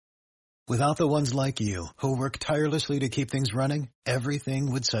Without the ones like you, who work tirelessly to keep things running,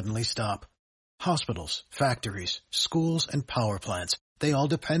 everything would suddenly stop. Hospitals, factories, schools, and power plants, they all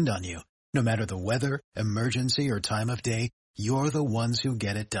depend on you. No matter the weather, emergency, or time of day, you're the ones who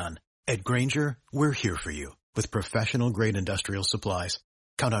get it done. At Grainger, we're here for you with professional-grade industrial supplies.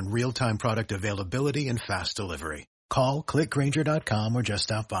 Count on real-time product availability and fast delivery. Call, click Grainger.com, or just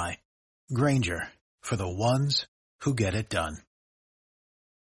stop by. Grainger, for the ones who get it done.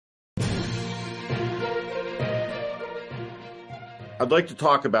 I'd like to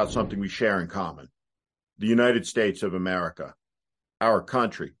talk about something we share in common. The United States of America, our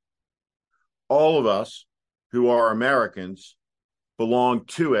country. All of us who are Americans belong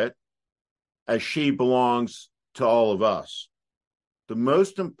to it as she belongs to all of us. The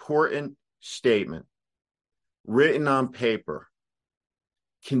most important statement written on paper,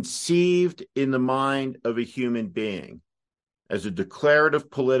 conceived in the mind of a human being as a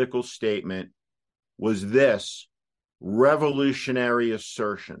declarative political statement, was this revolutionary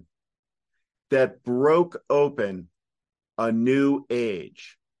assertion that broke open a new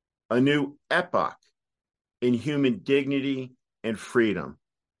age, a new epoch in human dignity and freedom.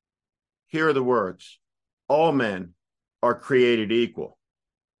 Here are the words: all men are created equal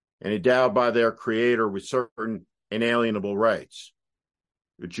and endowed by their creator with certain inalienable rights,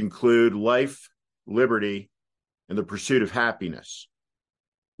 which include life, liberty, and the pursuit of happiness.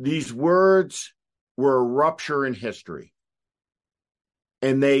 These words were a rupture in history,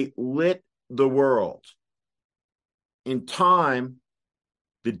 and they lit the world. In time,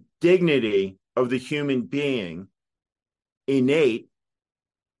 the dignity of the human being, innate,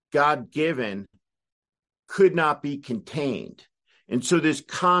 God-given, could not be contained. And so this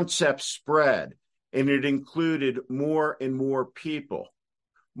concept spread, and it included more and more people.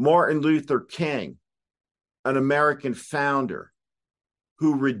 Martin Luther King, an American founder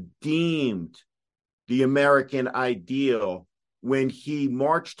who redeemed the American ideal when he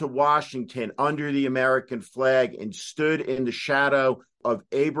marched to Washington under the American flag and stood in the shadow of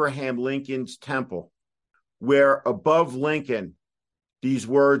Abraham Lincoln's temple, where above Lincoln, these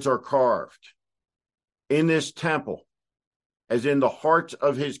words are carved. In this temple, as in the hearts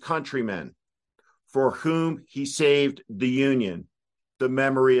of his countrymen, for whom he saved the Union, the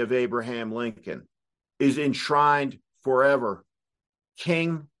memory of Abraham Lincoln is enshrined forever.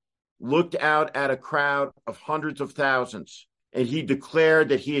 King looked out at a crowd of hundreds of thousands, and he declared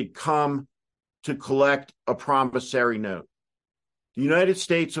that he had come to collect a promissory note. The United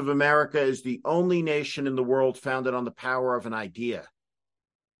States of America is the only nation in the world founded on the power of an idea.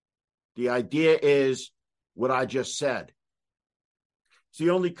 The idea is what I just said. It's the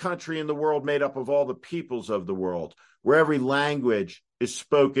only country in the world made up of all the peoples of the world, where every language is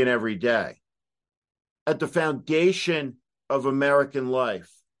spoken every day. At the foundation of American life,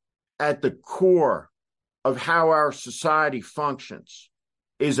 at the core of how our society functions,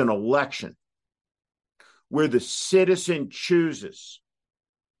 is an election where the citizen chooses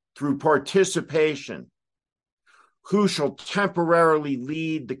through participation who shall temporarily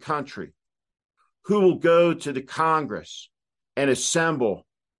lead the country, who will go to the Congress and assemble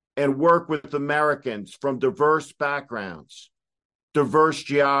and work with Americans from diverse backgrounds, diverse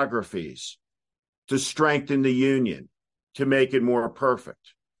geographies, to strengthen the union, to make it more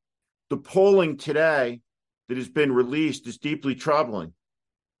perfect. The polling today that has been released is deeply troubling,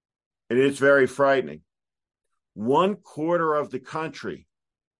 and it's very frightening. 1/4 of the country,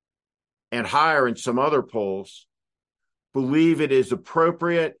 and higher in some other polls, believe it is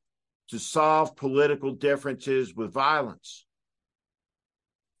appropriate to solve political differences with violence.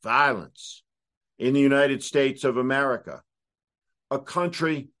 Violence in the United States of America, a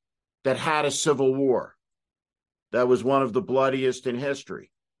country that had a civil war that was one of the bloodiest in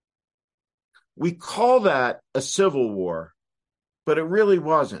history. We call that a civil war, but it really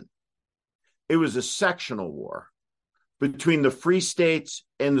wasn't. It was a sectional war between the free states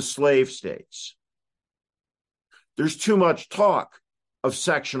and the slave states. There's too much talk of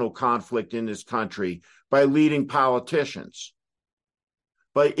sectional conflict in this country by leading politicians,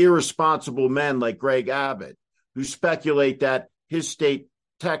 by irresponsible men like Greg Abbott, who speculate that his state,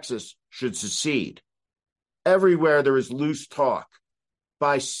 Texas, should secede. Everywhere there is loose talk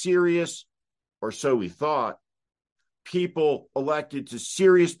by serious, or so we thought, people elected to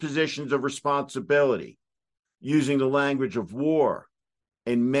serious positions of responsibility, using the language of war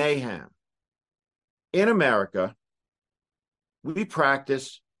and mayhem. In America, we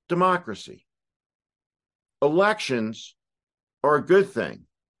practice democracy. Elections are a good thing,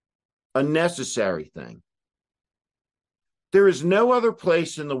 a necessary thing. There is no other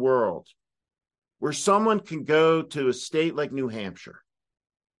place in the world where someone can go to a state like New Hampshire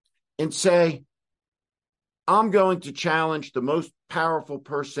and say, I'm going to challenge the most powerful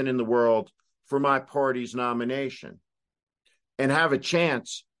person in the world for my party's nomination and have a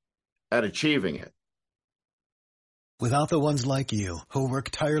chance at achieving it. Without the ones like you, who work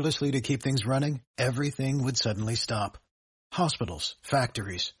tirelessly to keep things running, everything would suddenly stop. Hospitals,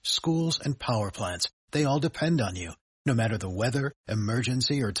 factories, schools, and power plants, they all depend on you. No matter the weather,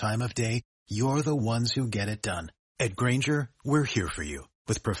 emergency, or time of day, you're the ones who get it done. At Grainger, we're here for you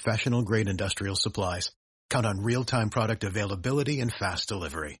with professional-grade industrial supplies. Count on real-time product availability and fast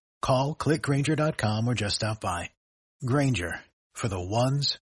delivery. Call, click Grainger.com, or just stop by. Grainger, for the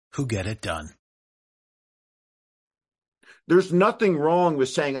ones who get it done. There's nothing wrong with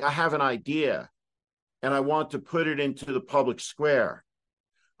saying, I have an idea and I want to put it into the public square.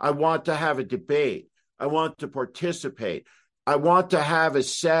 I want to have a debate. I want to participate. I want to have a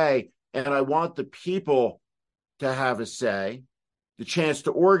say, and I want the people to have a say, the chance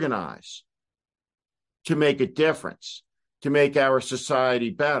to organize, to make a difference, to make our society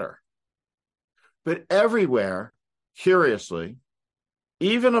better. But everywhere, curiously,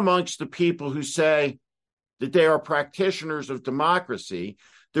 even amongst the people who say that they are practitioners of democracy,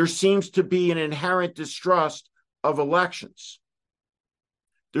 there seems to be an inherent distrust of elections.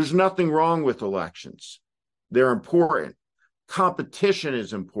 There's nothing wrong with elections. They're important. Competition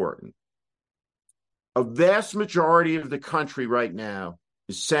is important. A vast majority of the country right now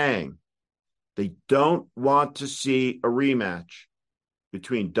is saying they don't want to see a rematch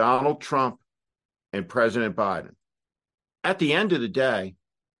between Donald Trump and President Biden. At the end of the day,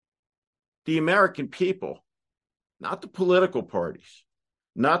 the American people, not the political parties,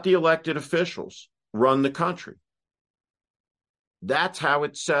 not the elected officials, run the country. That's how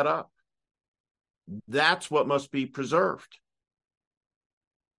it's set up. That's what must be preserved.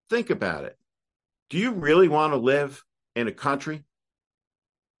 Think about it. Do you really want to live in a country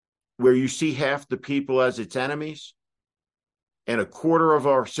where you see half the people as its enemies and a quarter of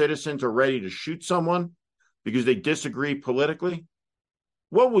our citizens are ready to shoot someone because they disagree politically?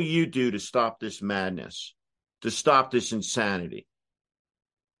 What will you do to stop this madness, to stop this insanity?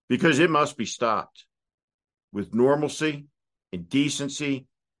 Because it must be stopped with normalcy and decency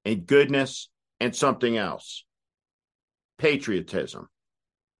and goodness and something else. Patriotism.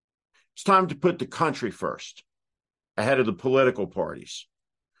 It's time to put the country first, ahead of the political parties,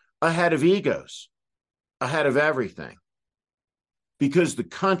 ahead of egos, ahead of everything. Because the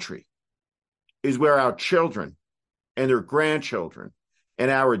country is where our children and their grandchildren and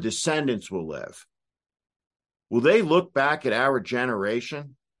our descendants will live. Will they look back at our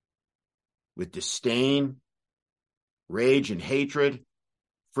generation with disdain, rage, and hatred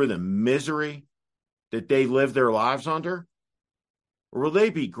for the misery that they lived their lives under? Or will they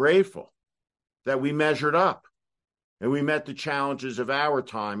be grateful that we measured up and we met the challenges of our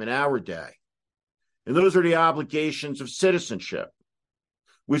time and our day? And those are the obligations of citizenship,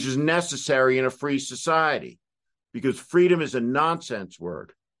 which is necessary in a free society, because freedom is a nonsense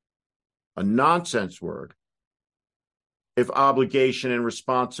word if obligation and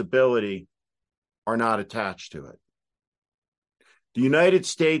responsibility are not attached to it. The United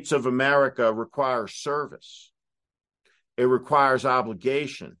States of America requires service. It requires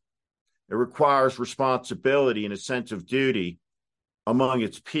obligation. It requires responsibility and a sense of duty among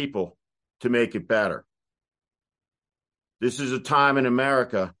its people to make it better. This is a time in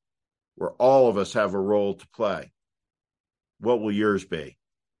America where all of us have a role to play. What will yours be?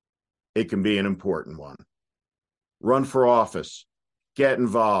 It can be an important one. Run for office. Get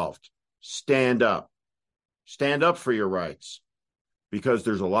involved. Stand up. Stand up for your rights, because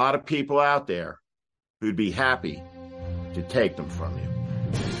there's a lot of people out there who'd be happy to take them from you.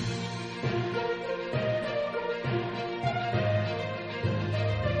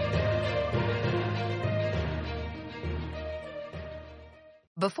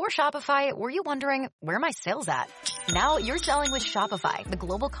 Before Shopify, were you wondering, where are my sales at? Now you're selling with Shopify, the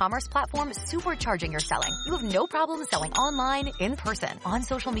global commerce platform supercharging your selling. You have no problem selling online, in person, on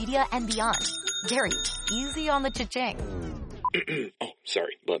social media, and beyond. Gary, easy on the cha-ching. Oh,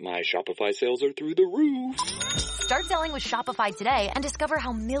 sorry, but my Shopify sales are through the roof. Start selling with Shopify today and discover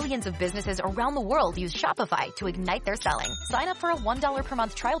how millions of businesses around the world use Shopify to ignite their selling. Sign up for a $1 per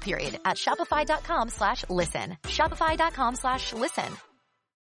month trial period at shopify.com/listen. Shopify.com/listen.